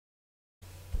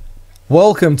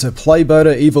Welcome to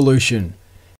Playboater Evolution.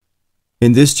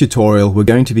 In this tutorial we're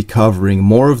going to be covering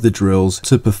more of the drills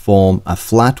to perform a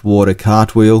flat water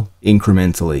cartwheel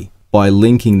incrementally by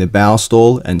linking the bow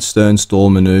stall and stern stall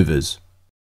maneuvers.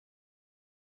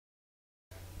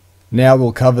 Now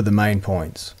we'll cover the main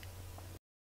points.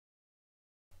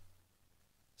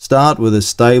 Start with a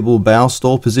stable bow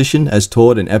stall position as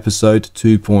taught in episode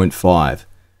 2.5.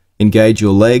 Engage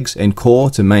your legs and core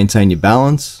to maintain your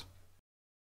balance.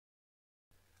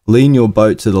 Lean your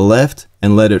boat to the left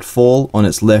and let it fall on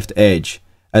its left edge.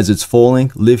 As it's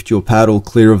falling, lift your paddle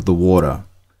clear of the water.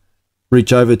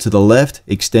 Reach over to the left,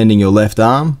 extending your left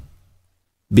arm.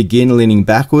 Begin leaning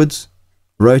backwards,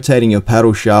 rotating your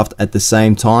paddle shaft at the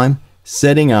same time,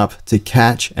 setting up to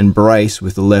catch and brace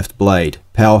with the left blade,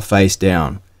 power face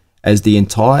down, as the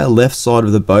entire left side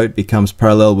of the boat becomes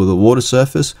parallel with the water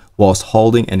surface whilst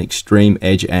holding an extreme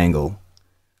edge angle.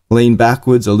 Lean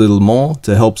backwards a little more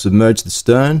to help submerge the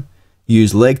stern.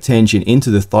 Use leg tension into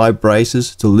the thigh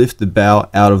braces to lift the bow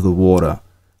out of the water,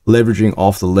 leveraging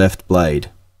off the left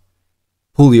blade.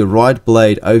 Pull your right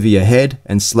blade over your head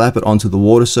and slap it onto the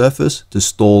water surface to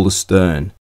stall the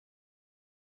stern.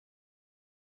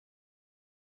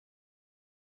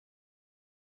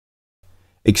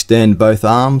 Extend both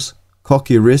arms, cock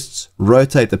your wrists,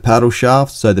 rotate the paddle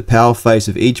shaft so the power face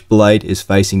of each blade is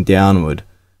facing downward.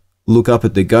 Look up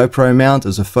at the GoPro mount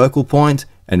as a focal point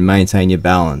and maintain your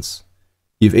balance.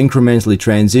 You've incrementally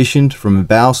transitioned from a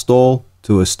bow stall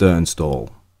to a stern stall.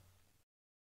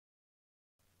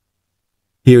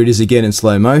 Here it is again in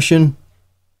slow motion.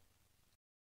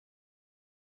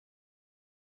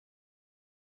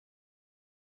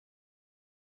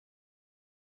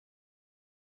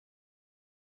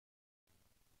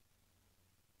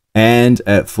 And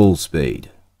at full speed.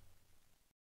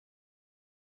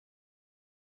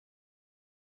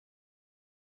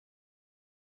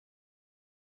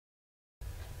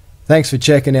 Thanks for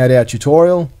checking out our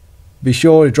tutorial. Be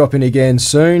sure to drop in again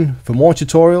soon for more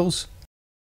tutorials.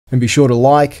 And be sure to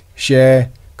like, share,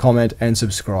 comment and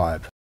subscribe.